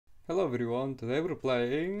Hello everyone, today we're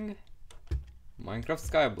playing Minecraft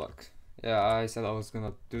Skyblock. Yeah, I said I was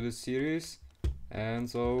gonna do this series, and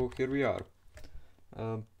so here we are.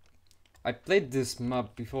 I played this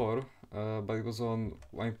map before, but it was on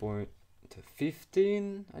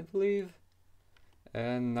 1.15, I believe,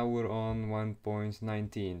 and now we're on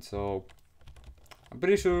 1.19, so I'm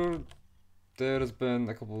pretty sure there's been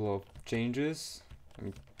a couple of changes. I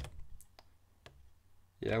mean,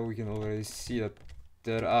 yeah, we can already see that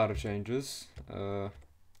there are changes. Well,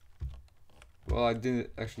 I didn't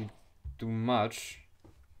actually do much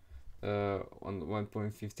on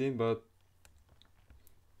 1.15, but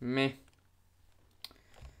meh.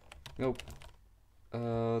 Nope.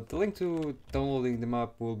 The link to downloading the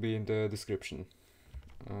map will be in the description.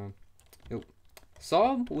 Nope.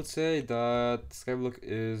 Some would say that Skyblock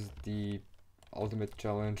is the ultimate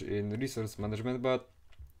challenge in resource management, but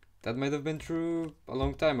that might have been true a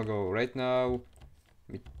long time ago. Right now,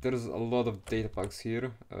 there's a lot of data packs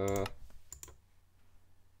here.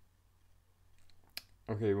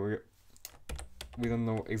 Okay, we don't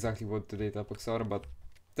know exactly what the data packs are, but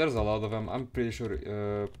there's a lot of them. I'm pretty sure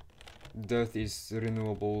dirt is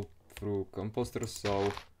renewable through composters,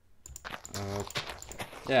 so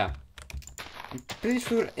yeah, I'm pretty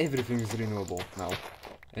sure everything is renewable now.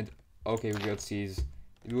 And okay, we got seeds.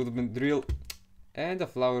 It would have been real, and a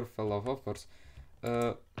flower fell off, of course.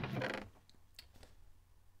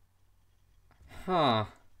 Huh.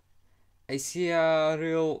 I see a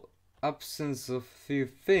real absence of few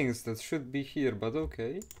things that should be here, but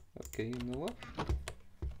okay. Okay, you know what?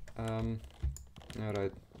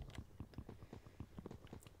 Alright.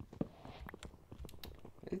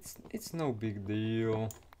 It's no big deal.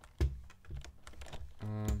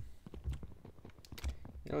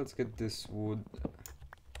 Yeah, let's get this wood.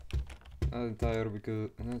 Not entire, because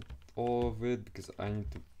not all of it, because I need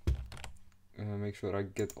to make sure I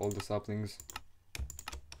get all the saplings.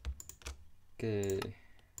 Okay.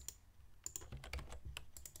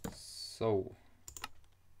 So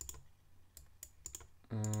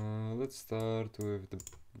let's start with the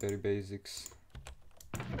very basics.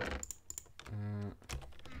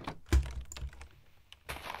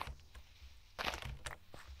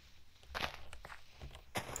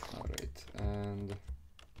 Alright, and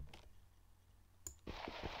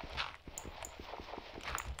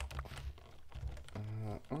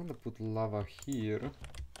I'm gonna put lava here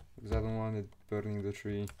because I don't want it burning the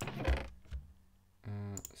tree.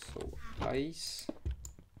 So ice.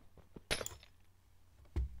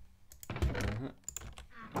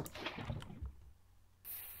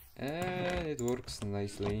 And it works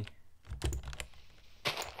nicely.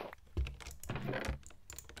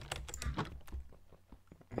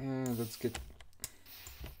 And let's get...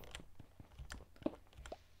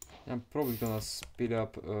 I'm probably gonna speed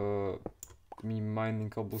up me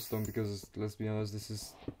mining cobblestone, because let's be honest, this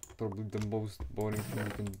is probably the most boring thing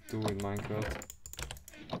you can do in Minecraft.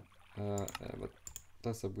 Yeah, but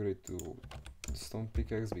let's upgrade to the stone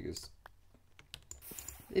pickaxe because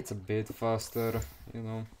it's a bit faster, you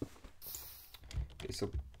know. Okay,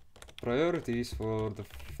 so priorities for the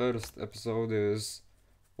first episode is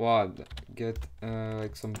what? Get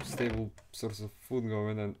like some stable source of food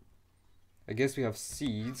going, and I guess we have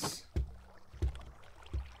seeds.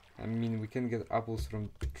 I mean, we can get apples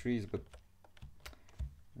from trees, but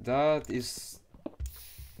that is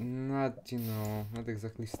not, you know, not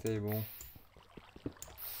exactly stable.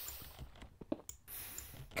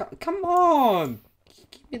 Come on!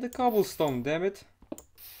 Give me the cobblestone, damn it!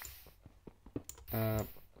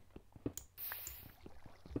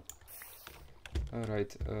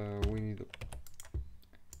 Alright, we need...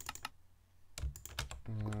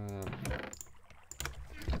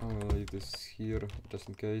 I'm gonna leave this here, just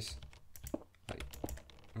in case.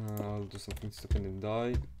 I'll do something stupid and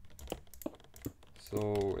die.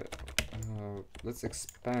 So, let's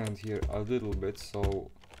expand here a little bit, so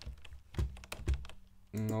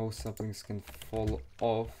no saplings can fall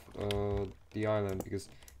off the island, because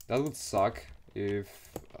that would suck if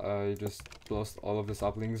I just lost all of the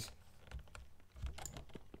saplings.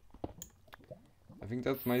 I think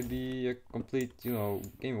that might be a complete, you know,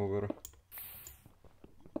 game over.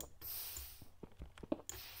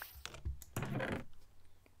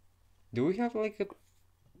 Do we have like a...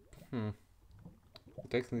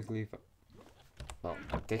 Technically,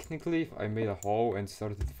 if I made a hoe and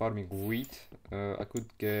started farming wheat, I could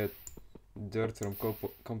get dirt from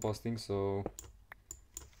composting, so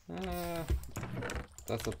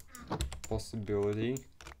that's a possibility.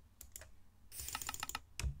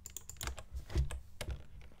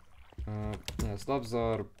 Yeah, slabs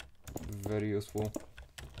are very useful.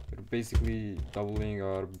 They're basically doubling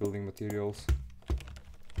our building materials.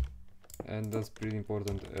 and that's pretty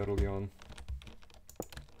important early on.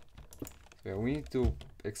 So yeah, we need to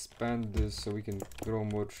expand this so we can grow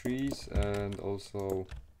more trees, and also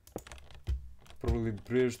probably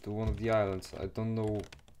bridge to one of the islands. I don't know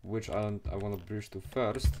which island I want to bridge to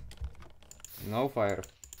first. No fire.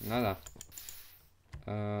 Nada.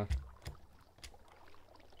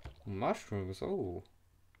 Mushrooms. Oh,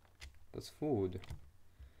 that's food.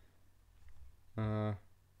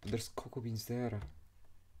 There's cocoa beans there.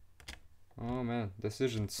 Oh man,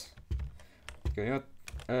 decisions. Okay, you know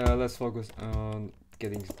what? Let's focus on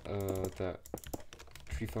getting the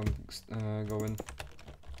tree farm going.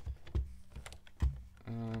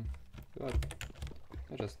 But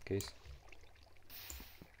just in case.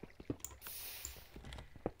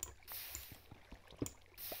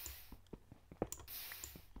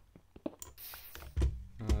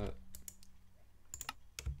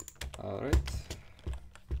 Alright.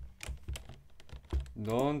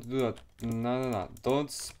 Don't do that. No.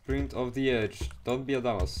 Don't sprint off the edge. Don't be a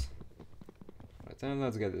dumbass. Right, then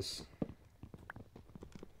let's get this.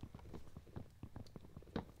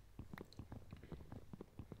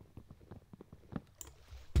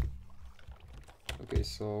 Okay,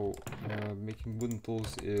 so making wooden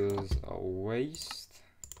tools is a waste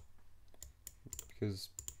because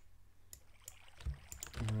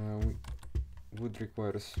wood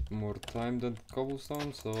requires more time than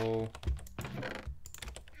cobblestone, so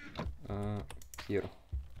here.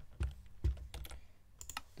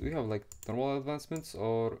 Do we have like normal advancements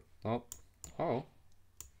or no? Oh,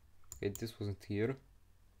 okay, this wasn't here.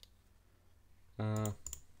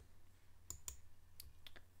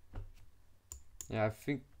 Yeah, I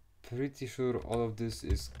think pretty sure all of this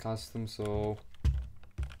is custom, so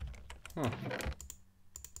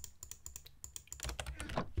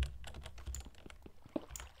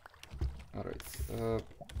alright, can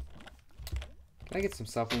I get some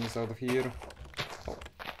saplings out of here?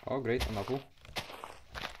 Oh great, an apple.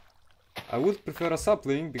 I would prefer a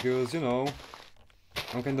sapling because, you know,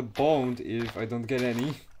 I'm kinda boned if I don't get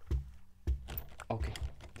any. Okay,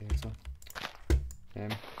 there's one.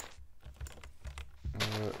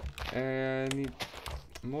 Any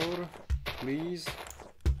more, please?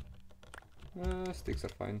 Sticks are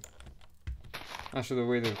fine. I should have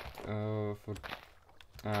waited for...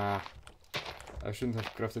 I shouldn't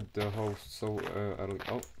have crafted the house so early.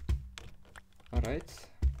 Oh, alright.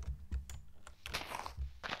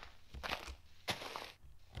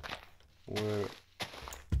 We're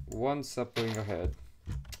one sapling ahead.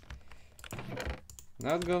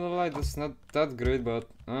 Not gonna lie, that's not that great, but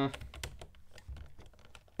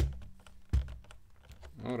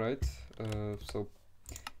alright. So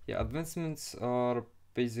yeah, advancements are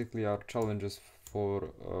basically our challenges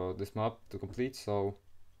for this map to complete. So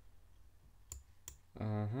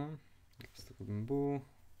bamboo.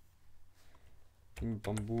 I think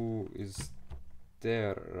bamboo is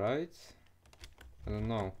there, right? I don't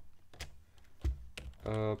know.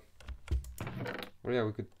 Well, yeah,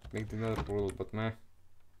 we could make the nether portal, but meh.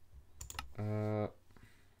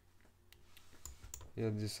 Yeah,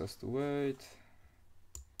 this has to wait.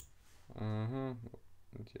 Yeah,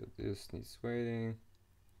 this needs waiting.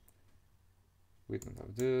 We don't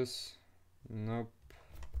have this. Nope.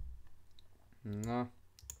 No.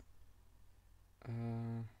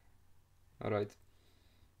 Alright.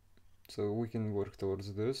 So we can work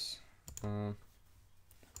towards this. Okay.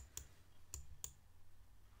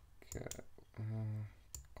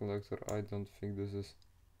 Collector, I don't think this is.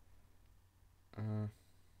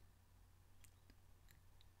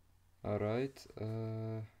 Alright.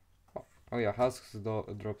 Oh yeah, husks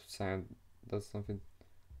drop sand. That's something.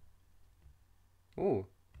 Oh,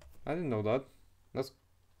 I didn't know that. That's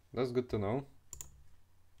good to know.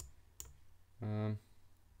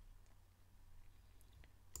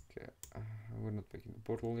 Okay, we're not making the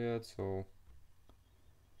portal yet, so.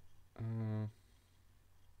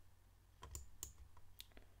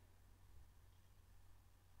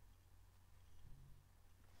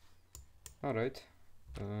 Alright.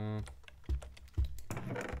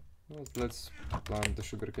 Let's plant the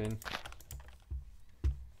sugarcane.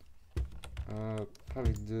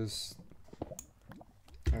 Having this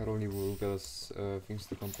only will get us things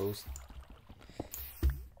to compost.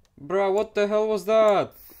 Bruh, what the hell was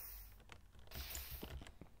that?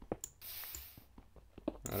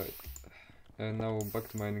 Alright. And now back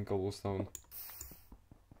to mining cobblestone.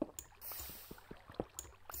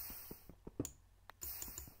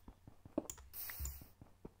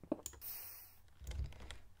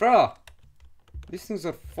 Bruh! These things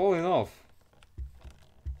are falling off.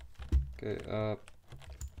 Okay,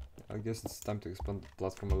 I guess it's time to expand the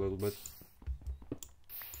platform a little bit.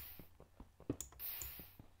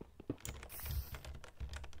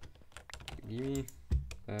 gimme.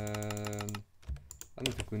 And I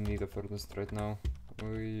don't think we need a furnace right now.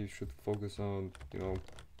 We should focus on, you know,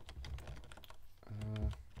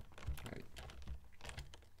 right.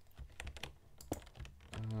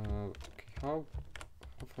 Okay, how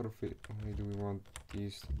far away do we want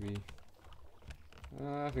these to be?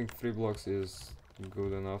 I think 3 blocks is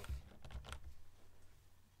good enough.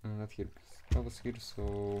 Not here, because I was here,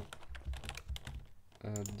 so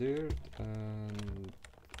dirt, and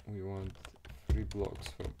we want 3 blocks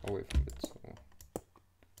away from it, so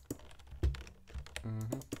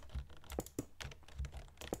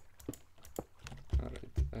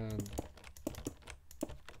alright, and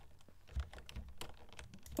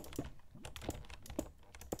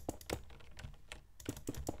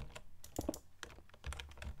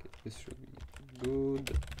okay, this should be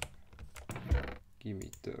good. Give me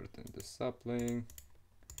dirt and the sapling.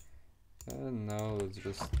 And now let's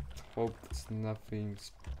just hope that nothing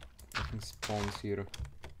spawns here.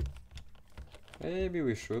 Maybe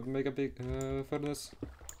we should make a big furnace.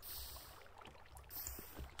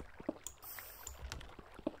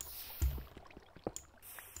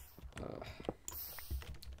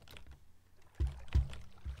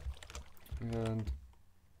 And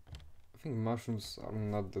I think mushrooms are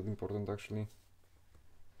not that important actually.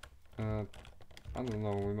 I don't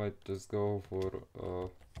know, we might just go for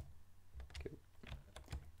okay,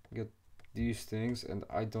 get these things, and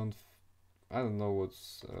I don't know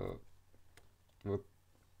what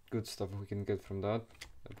good stuff we can get from that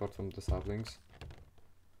apart from the saplings.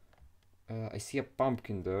 I see a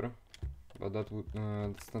pumpkin there, but that would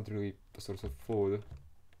that's not really a source of food.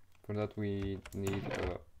 For that we need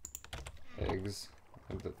eggs,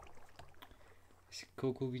 and that I see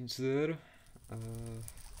cocoa beans there.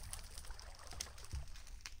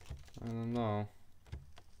 I don't know.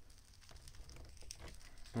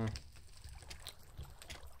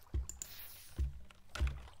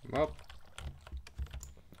 Well,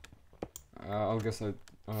 I'll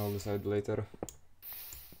decide later.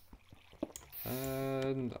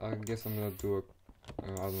 And I guess I'm gonna do a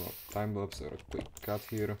I don't know, time lapse or a quick cut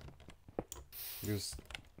here, because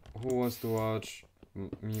who wants to watch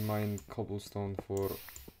me mine cobblestone for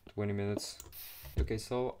 20 minutes? Okay,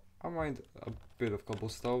 so I mined a bit of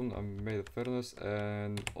cobblestone, I made a furnace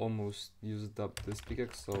and almost used up this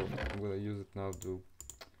pickaxe, so I'm gonna use it now to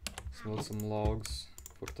smelt some logs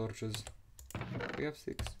for torches. We have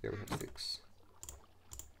 6? Yeah, we have 6.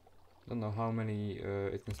 Don't know how many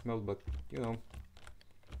it can smelt, but you know,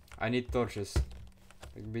 I need torches.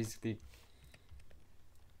 Like basically,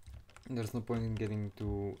 there's no point in getting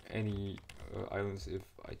to any islands if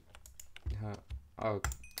I... oh,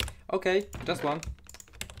 okay, just one.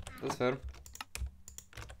 That's fair.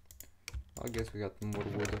 I guess we got more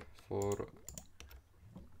wood for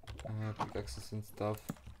pickaxes and stuff.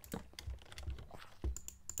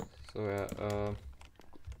 So yeah,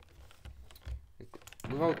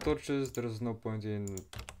 without torches there's no point in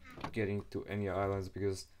getting to any islands,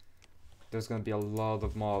 because there's gonna be a lot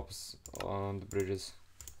of mobs on the bridges.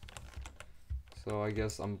 So I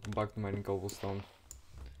guess I'm back to mining cobblestone.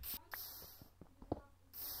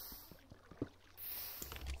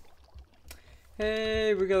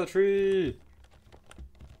 Hey, we got a tree!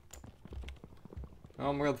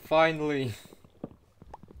 Oh my god, finally!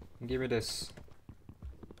 Give me this.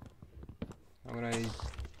 I'm gonna need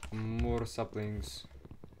more saplings.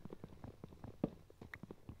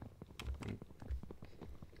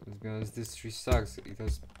 To be honest, this tree sucks. It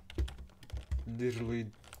has literally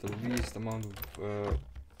the least amount of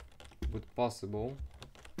wood possible.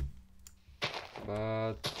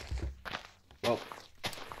 But, well,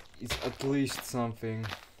 it's at least something.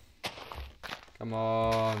 Come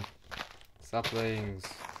on, saplings.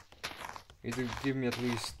 You need to give me at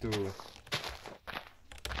least 2.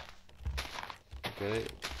 Okay,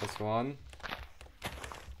 that's 1.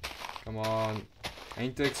 Come on, I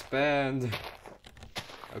need to expand.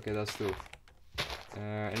 Okay, that's 2.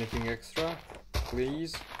 Anything extra?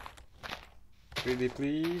 Please? Really,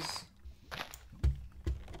 please?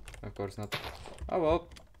 Of course not. Oh well.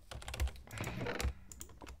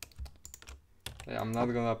 Yeah, I'm not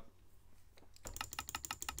gonna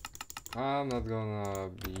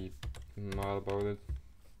be mad about it.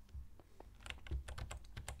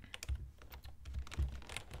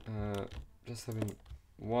 Just having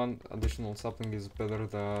 1 additional sapling is better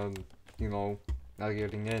than, you know, not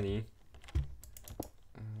getting any.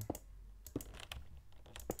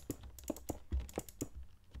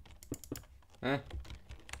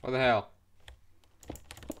 What the hell?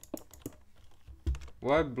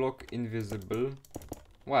 Why block invisible?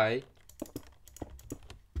 Why?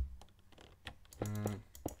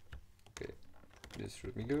 Okay, this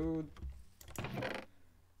should be good.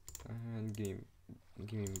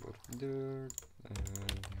 give me more dirt.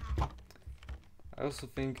 And I also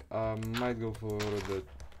think I might go for the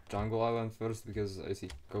jungle island first because I see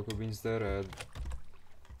cocoa beans there, and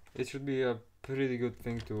it should be a pretty good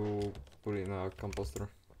thing to put in a composter.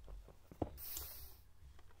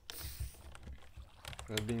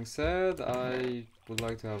 That being said, I would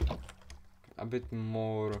like to have a bit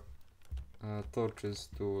more torches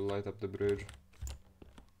to light up the bridge.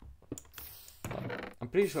 I'm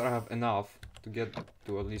pretty sure I have enough to get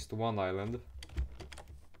to at least one island.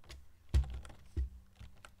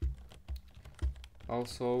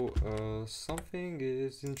 Also, something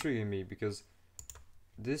is intriguing me because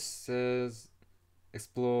this says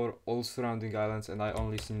explore all surrounding islands and I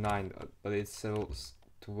only see 9, but it says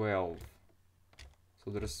 12. So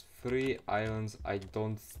there's 3 islands I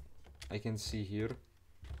can see here.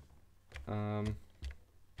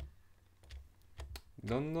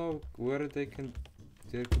 Don't know where there could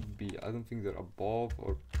be. I don't think they're above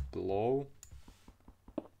or below,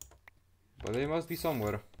 but they must be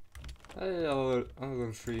somewhere. Hey,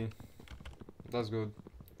 another tree. That's good.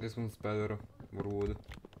 This one's better. More wood.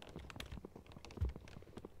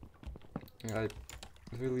 I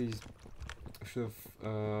really should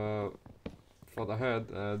have thought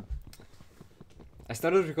ahead. I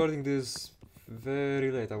started recording this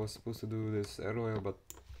very late. I was supposed to do this earlier, but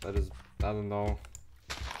I don't know.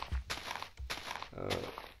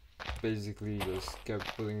 Basically just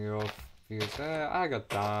kept putting it off because I got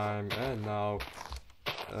time, and now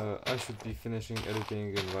I should be finishing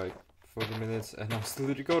editing in like 40 minutes, and I'm still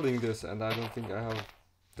recording this, and I don't think I have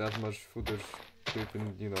that much footage to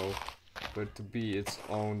even, you know, for it to be its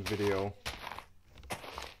own video.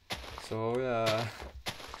 So yeah,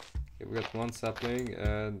 okay, we got 1 sapling,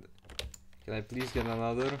 and can I please get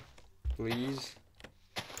another? Please?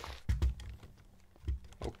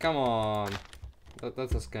 Oh, come on!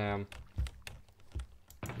 That's a scam.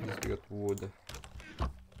 At least we got wood.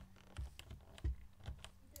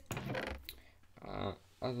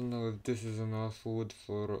 I don't know if this is enough wood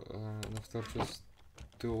for enough torches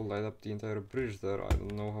to light up the entire bridge there. I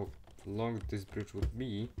don't know how long this bridge would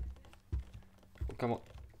be. Oh, come on.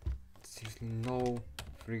 Seriously, no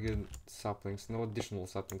friggin' saplings, no additional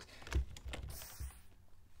saplings.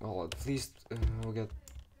 Well, at least we'll get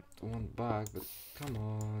 1 back, but come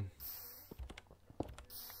on.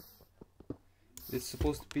 It's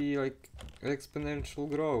supposed to be like exponential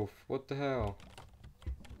growth. What the hell?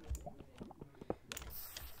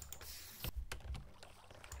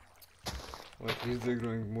 Well, at least they're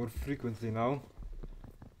growing more frequently now.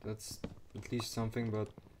 That's at least something, but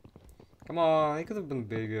come on, it could have been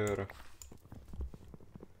bigger.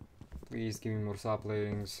 Please give me more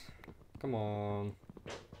saplings. Come on.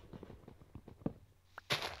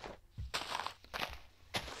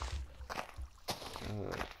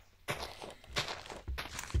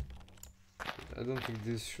 I don't think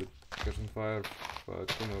this should catch on fire,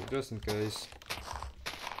 but you know, just in case.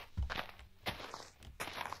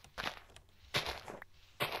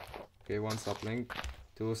 Okay, 1 sapling,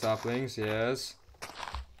 2 saplings, yes.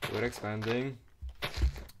 We're expanding.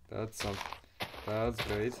 That's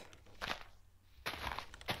great.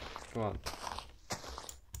 Come on.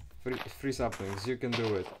 3 saplings, you can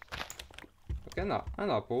do it. Okay, now an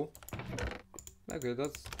apple. Okay,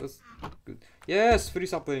 that's good. Yes, 3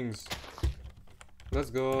 saplings. Let's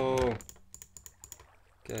go.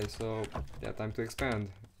 Okay, so yeah, time to expand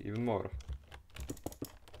even more.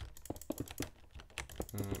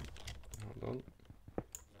 Hold on.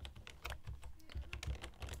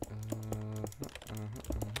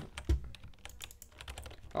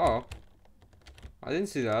 Oh, I didn't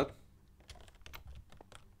see that.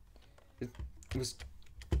 It was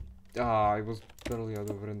it was barely out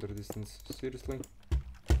of render distance. Seriously.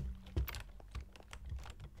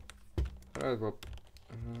 Alright, well,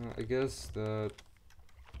 I guess that.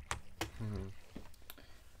 I'm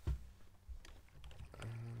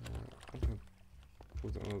gonna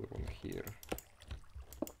put another one here.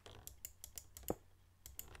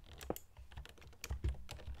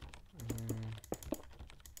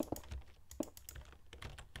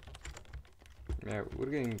 Yeah, we're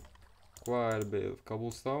getting quite a bit of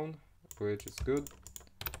cobblestone, which is good.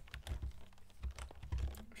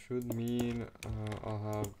 Should mean I'll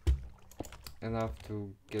have enough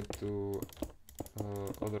to get to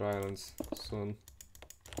other islands soon.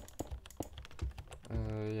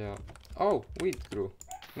 Yeah. Oh, wheat grew.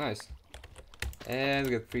 Nice. And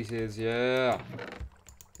we get 3 seeds, yeah.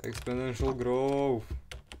 Exponential growth.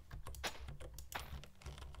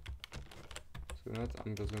 So that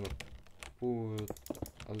I'm just gonna put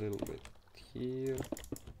a little bit here,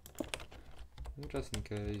 just in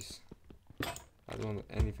case. I don't want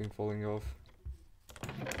anything falling off.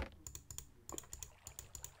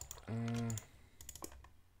 Give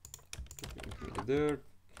me the dirt.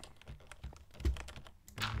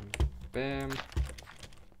 Bam.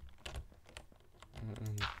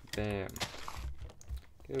 And bam.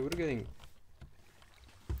 Okay, we're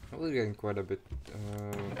getting quite a bit,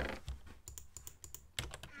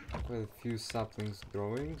 quite a few saplings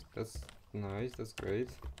growing. That's nice, that's great.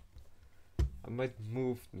 I might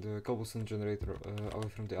move the cobblestone generator away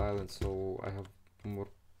from the island so I have more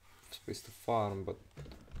space to farm, but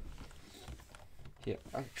yeah,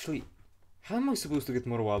 actually, how am I supposed to get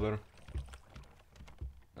more water?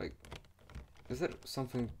 Like, is there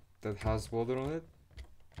something that has water on it?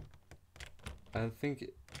 I don't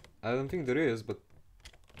think there is, but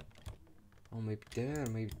oh, maybe there,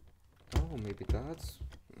 maybe that's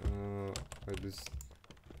where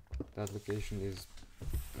that location is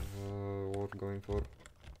worth going for.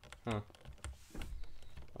 Huh.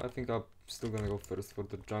 I think I'm still gonna go first for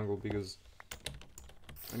the jungle because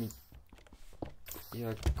I mean,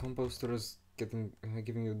 yeah, composters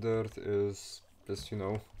giving you dirt is just, you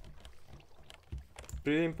know,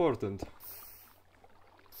 pretty important.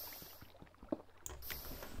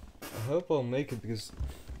 I hope I'll make it because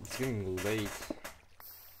it's getting late.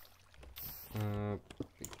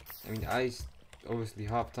 I mean, I obviously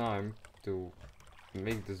have time to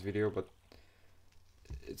make this video, but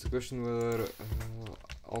it's a question whether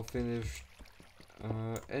I'll finish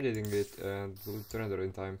editing it and will it render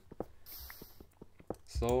in time.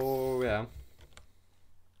 So yeah,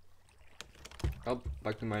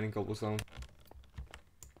 back to mining cobblestone.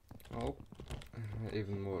 Oh,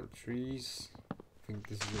 even more trees. I think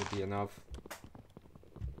this is gonna be enough.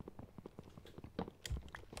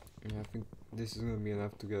 Yeah, I think this is gonna be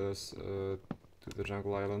enough to get us to the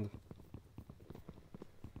jungle island.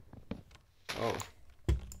 Oh,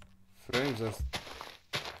 frames are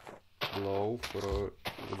low for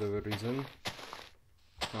whatever reason.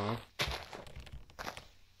 Huh.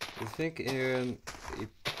 I think it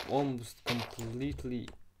almost completely...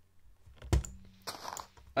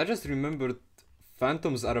 I just remembered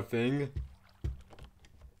phantoms are a thing.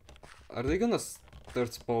 Are they gonna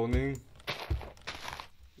start spawning?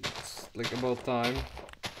 It's like about time.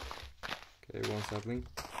 Okay, one sapling.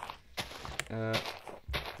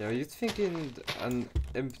 Yeah, you'd think in an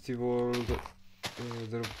empty world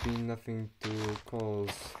there would be nothing to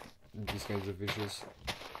cause these kinds of issues.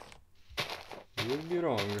 You'd be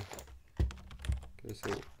wrong. Okay, so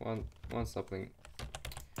one sapling.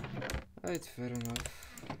 It's fair enough.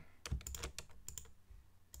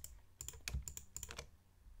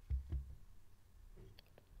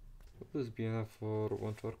 Would this be enough for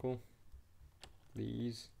one charcoal?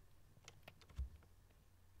 Please.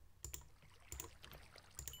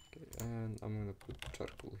 Okay, and I'm gonna put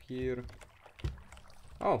charcoal here.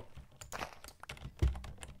 Oh!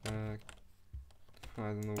 I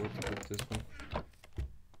don't know where to put this one.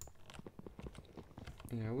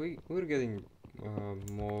 Yeah, we're getting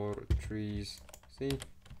more trees. See?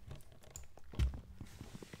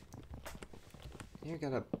 You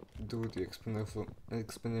gotta do the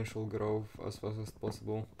exponential growth as fast as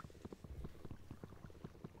possible.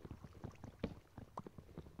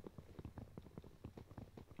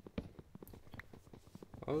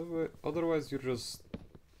 Otherwise you just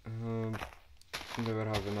never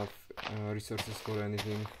have enough resources for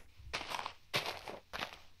anything.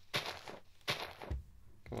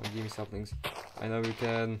 Come on, give me saplings. I know you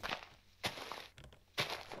can.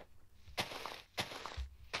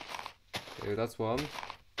 Okay, that's one.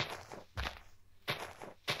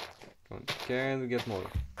 Come on, can we get more?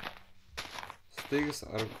 Sticks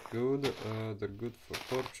are good, they're good for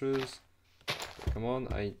torches. Come on,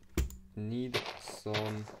 I need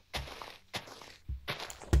some.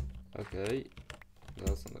 Okay,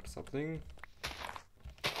 that's another sapling.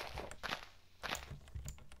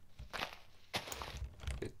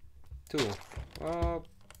 Okay, two.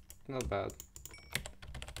 Not bad.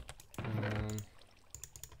 Okay.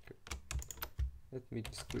 Let me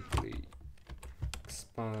just quickly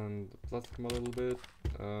expand the platform a little bit.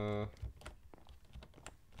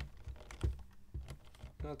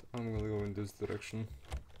 I'm gonna go in this direction.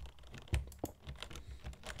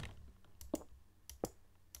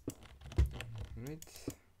 Right.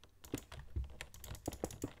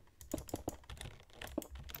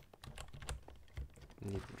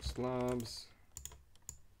 Need more slabs.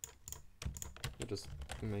 I'll just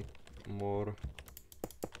make more.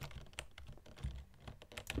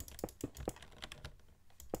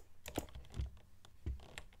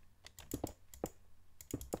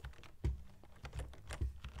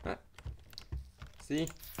 See?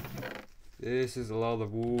 This is a lot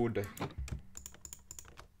of wood.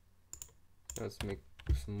 Let's make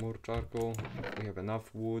some more charcoal. We have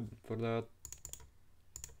enough wood for that.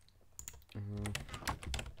 And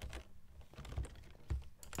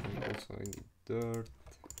also I need dirt.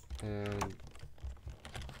 And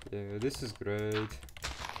yeah, this is great.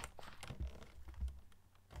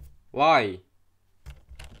 Why?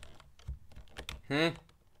 Huh?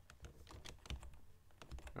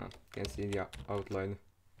 Oh, can't see the outline.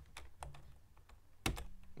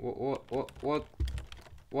 What?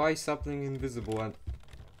 Why is something invisible and...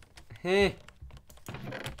 Hey!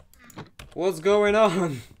 What's going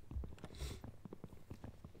on?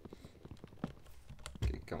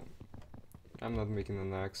 Okay, come on. I'm not making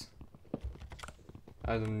an axe.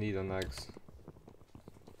 I don't need an axe.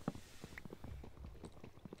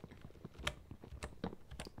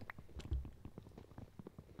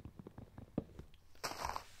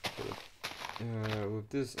 With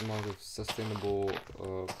this amount of sustainable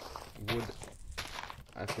wood,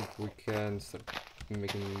 I think we can start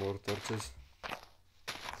making more torches.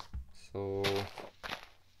 So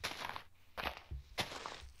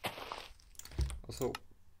also,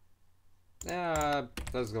 yeah,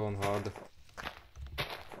 let's go on hard.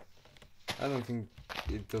 I don't think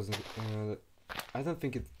it doesn't. I don't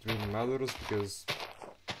think it really matters because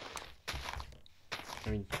I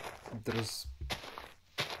mean, there's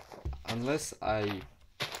unless I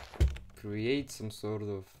create some sort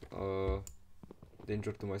of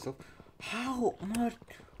danger to myself. How much?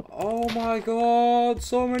 Oh my god,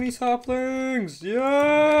 so many saplings!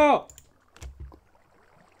 Yeah!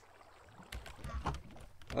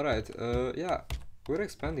 Alright, yeah, we're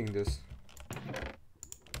expanding this.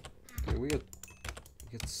 Okay, we get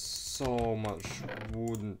so much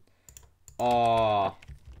wood. Ah,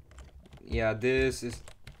 yeah, this is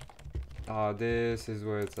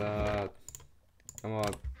where it's at. Come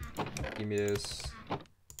on, give me this.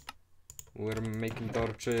 We're making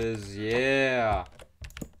torches, yeah!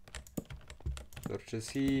 Torches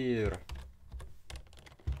here.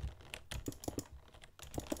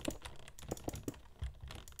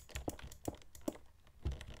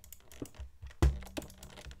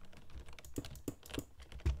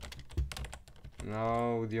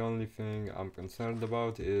 Now the only thing I'm concerned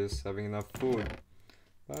about is having enough food.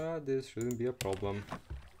 But this shouldn't be a problem.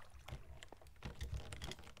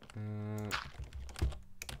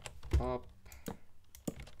 Up.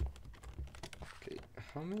 Okay,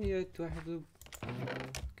 how many do I have to...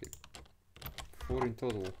 okay, 4 in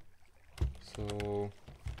total. So...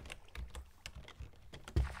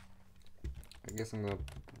 I guess I'm gonna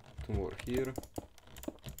put 2 more here.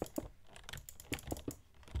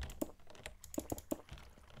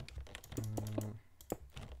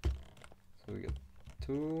 So we get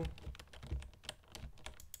 2.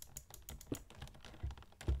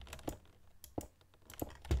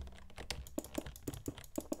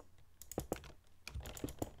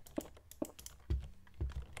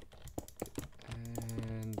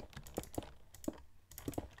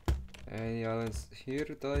 Any islands here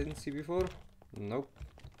that I didn't see before? Nope.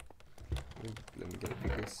 Let me get a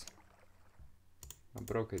pickaxe. I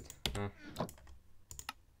broke it. Huh.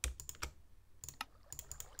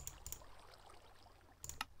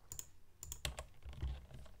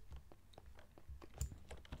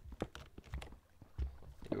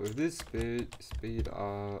 Yeah, with this speed,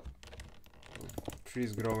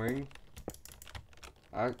 trees growing.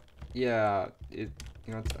 Yeah, you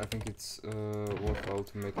know, I think it's worthwhile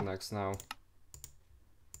to make an axe now.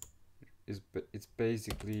 It's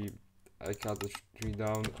basically I cut the tree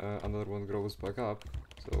down, another one grows back up.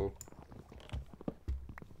 So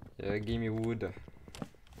yeah, give me wood.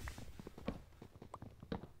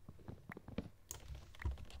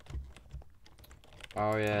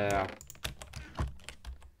 Oh yeah.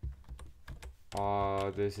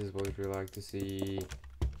 Oh, this is what we like to see.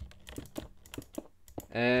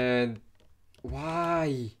 And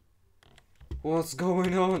why? What's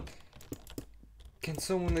going on? Can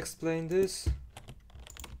someone explain this?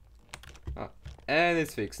 And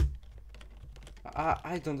it's fixed.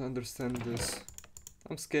 I don't understand this.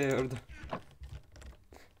 I'm scared.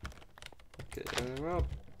 Okay, well.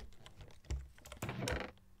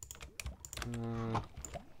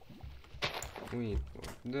 We need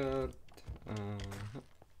more dirt.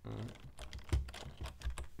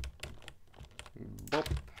 Bop.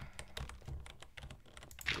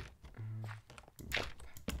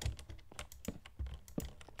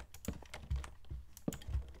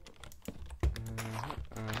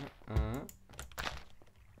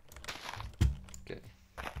 Okay.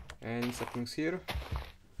 Any saplings here?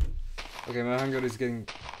 Okay, my hunger is getting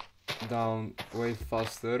down way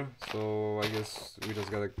faster, so I guess we just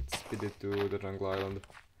gotta speed it to the jungle island.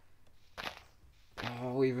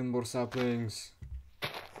 Oh, even more saplings.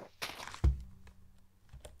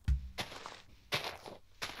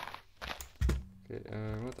 Okay,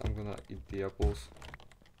 what? I'm gonna eat the apples.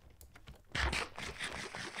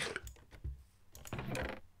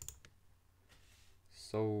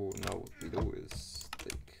 So now what we do is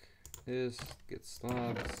take this, get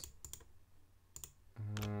slabs.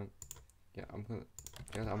 Yeah, I'm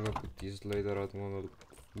gonna put these later. I don't wanna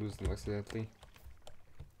lose them accidentally.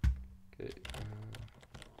 Okay.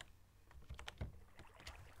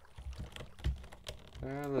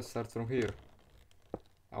 Let's start from here.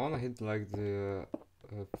 I wanna hit like the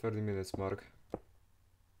 30 minutes mark.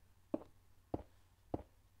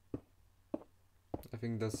 I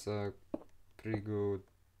think that's a pretty good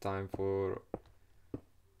time for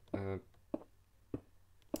a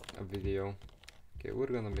video. Okay, we're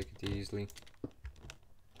gonna make it easily.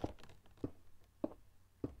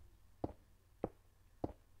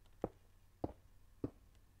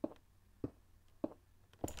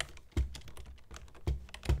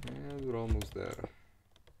 And we're almost there.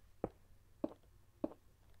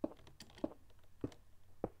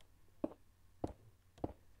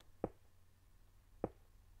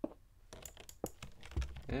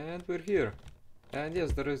 And we're here. And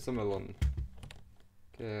yes, there is a melon.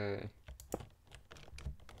 Okay.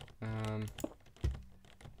 Okay,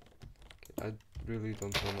 I really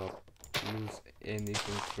don't wanna lose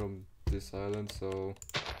anything from this island, so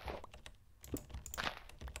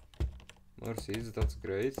more seeds, that's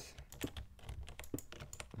great.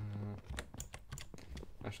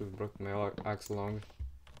 I should have brought my axe along.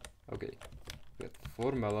 Okay, we got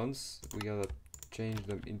 4 melons. We gotta change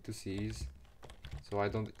them into seeds, so I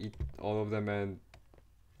don't eat all of them, and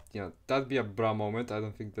yeah, that'd be a bra moment. I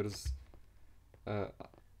don't think there's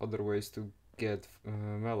other ways to get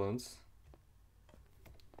melons.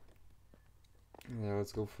 Yeah,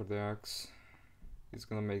 let's go for the axe. It's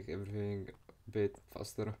gonna make everything a bit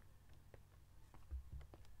faster.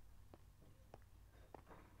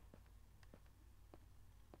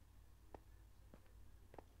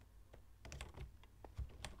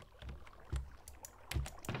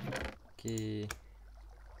 Okay.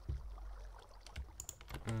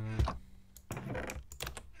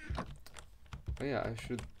 Oh yeah, I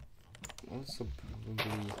should also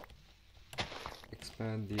probably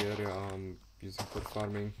expand the area I'm using for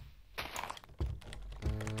farming.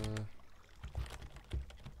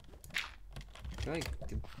 I like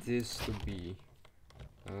this to be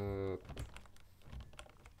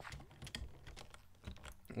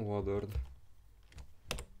watered.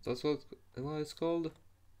 That's what it's called?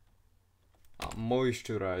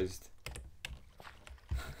 Moisturized.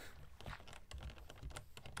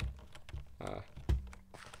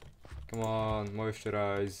 Come on,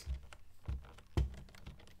 moisturize.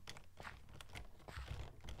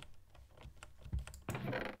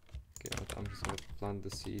 Okay, I'm just gonna plant the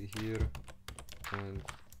seed here and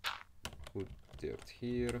put dirt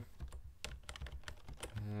here.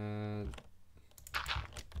 And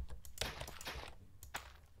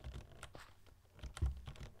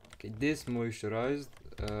okay, this moisturized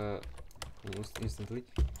almost instantly.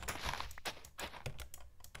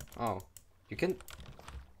 Oh, you can.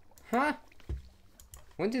 Huh?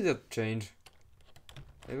 When did that change?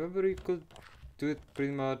 I remember you could do it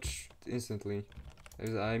pretty much instantly.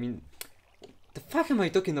 I mean, the fuck am I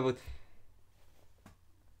talking about?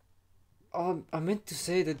 I meant to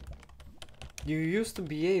say that you used to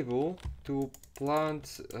be able to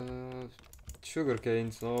plant sugar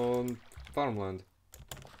canes on farmland.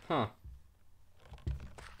 Huh.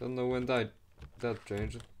 Don't know when that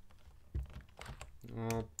changed.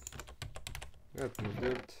 Got more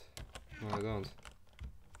dirt. No, I don't.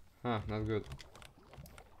 Huh, not good.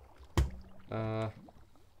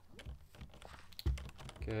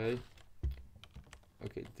 Okay.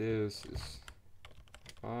 Okay, this is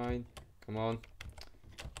fine. Come on.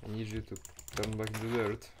 I need you to turn back the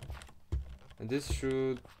dirt. And this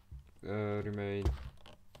should remain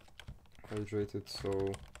hydrated, so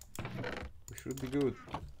we should be good.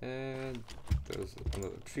 And there's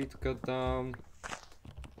another tree to cut down.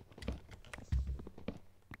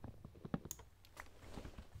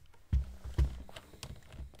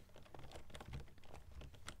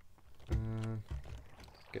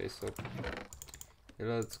 Okay, so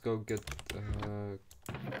let's go get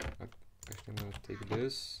actually I'm gonna take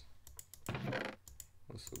this,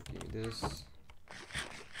 also give me this,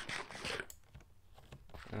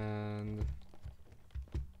 and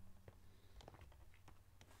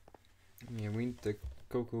yeah, we need the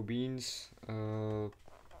cocoa beans to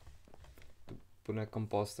put in a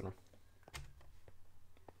composter.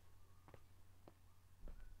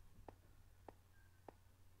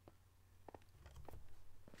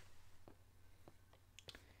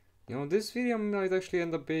 You know, this video might actually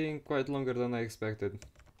end up being quite longer than I expected.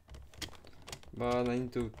 But I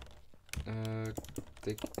need to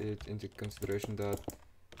take it into consideration that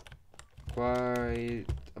quite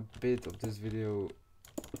a bit of this video,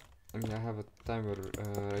 I mean, I have a timer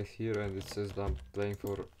right here and it says that I'm playing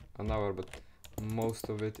for an hour, but most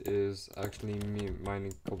of it is actually me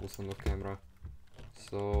mining cobblestone off camera.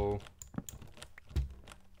 So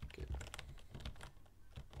okay.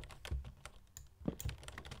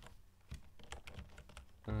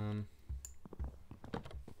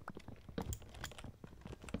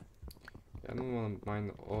 I don't want to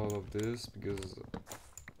mine all of this because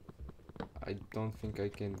I don't think I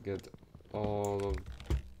can get all of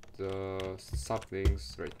the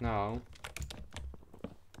saplings right now,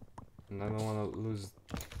 and I don't want to lose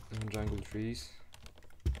jungle trees.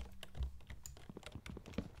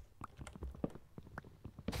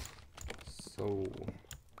 So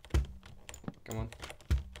come on,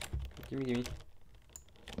 gimme.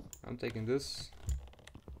 I'm taking this.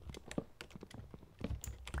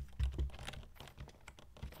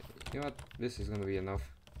 You know what? This is gonna be enough.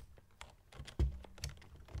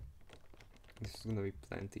 This is gonna be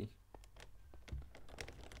plenty.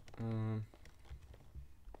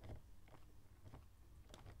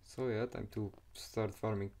 So yeah, time to start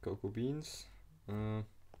farming cocoa beans. I'm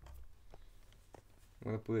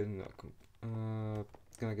gonna put it in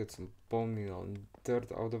gonna get some bone meal and dirt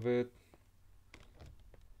out of it.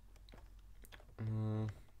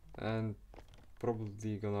 And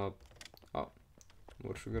probably gonna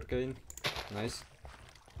more sugarcane, nice.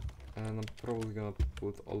 And I'm probably gonna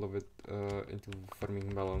put all of it into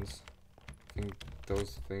farming melons. I think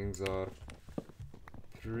those things are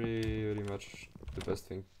pretty much the best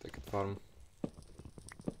thing I could farm.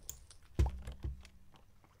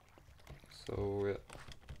 So yeah.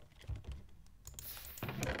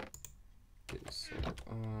 Okay, so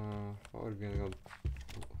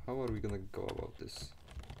how are we gonna go about this?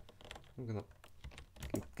 I'm gonna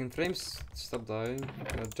can frames stop dying?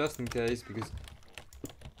 Just in case, because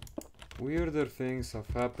weirder things have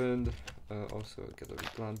happened. Also, I gotta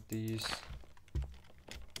replant these.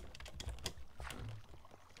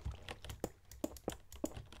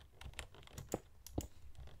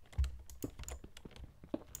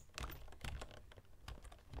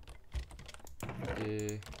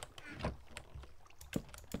 Okay.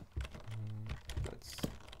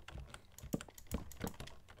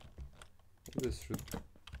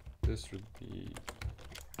 This should be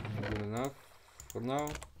good enough for now.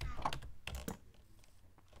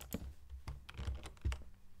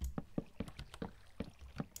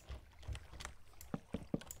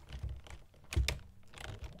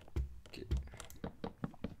 Okay.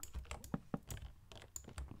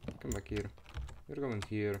 Come back here. You're going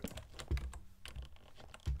here.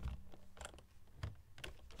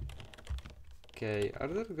 Okay, are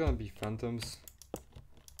there gonna be phantoms?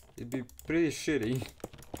 It'd be pretty shitty.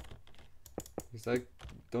 Because I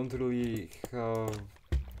don't really have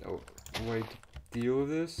a way to deal with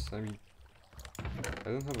this. I mean, I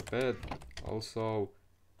don't have a bed. Also,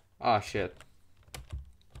 shit.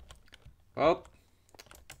 Well,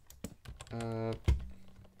 you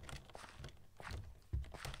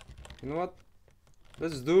know what?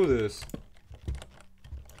 Let's do this.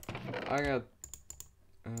 I got.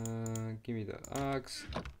 Give me the axe,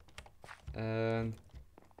 and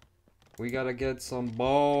we gotta get some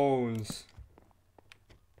bones.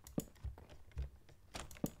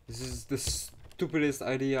 This is the stupidest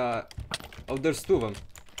idea. Oh, there's two of them.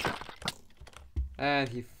 And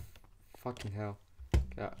he fucking hell.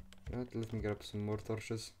 Yeah, let me grab some more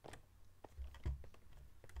torches.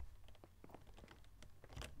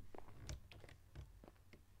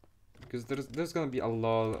 Because there's gonna be a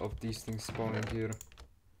lot of these things spawning here.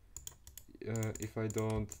 If I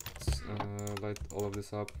don't light all of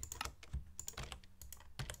this up.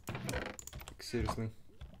 Like, seriously.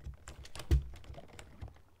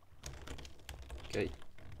 Okay,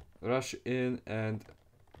 rush in and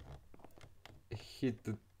hit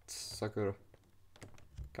the sucker.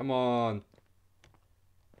 Come on.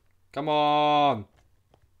 Come on.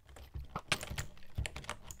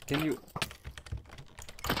 Can you?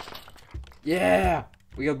 Yeah,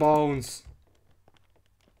 we got bones.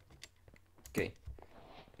 Okay,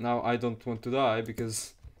 now I don't want to die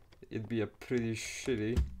because it'd be a pretty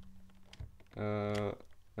shitty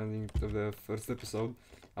ending of the first episode.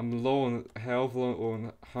 I'm low on health, low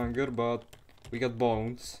on hunger, but we got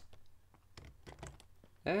bones.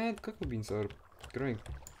 And cocoa beans are growing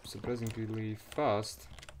surprisingly fast.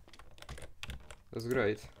 That's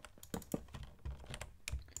great.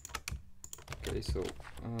 Okay, so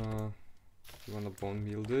you wanna bone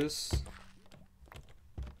meal this.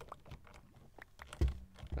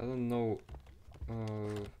 I don't know.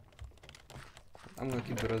 I'm gonna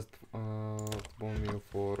keep the rest bone meal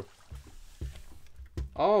for.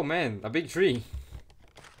 Oh man, a big tree.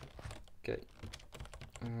 Okay.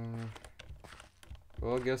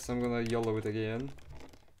 Well, I guess I'm gonna yellow it again.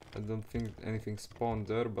 I don't think anything spawned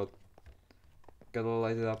there, but gotta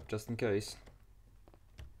light it up just in case.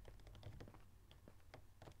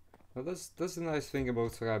 Well, that's the nice thing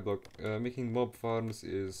about Skyblock. Making mob farms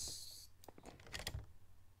is.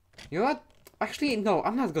 You know what? Actually, no,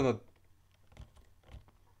 I'm not gonna.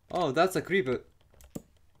 Oh, that's a creeper.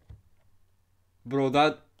 Bro,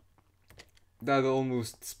 that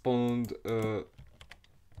almost spawned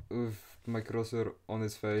with my crosshair on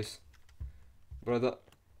his face. Bro,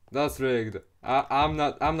 that's rigged. I'm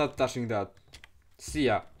not touching that. See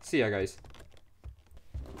ya guys.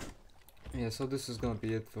 Yeah, so this is gonna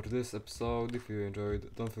be it for this episode. If you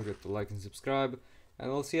enjoyed, don't forget to like and subscribe, and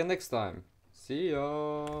I'll see you next time. See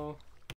ya.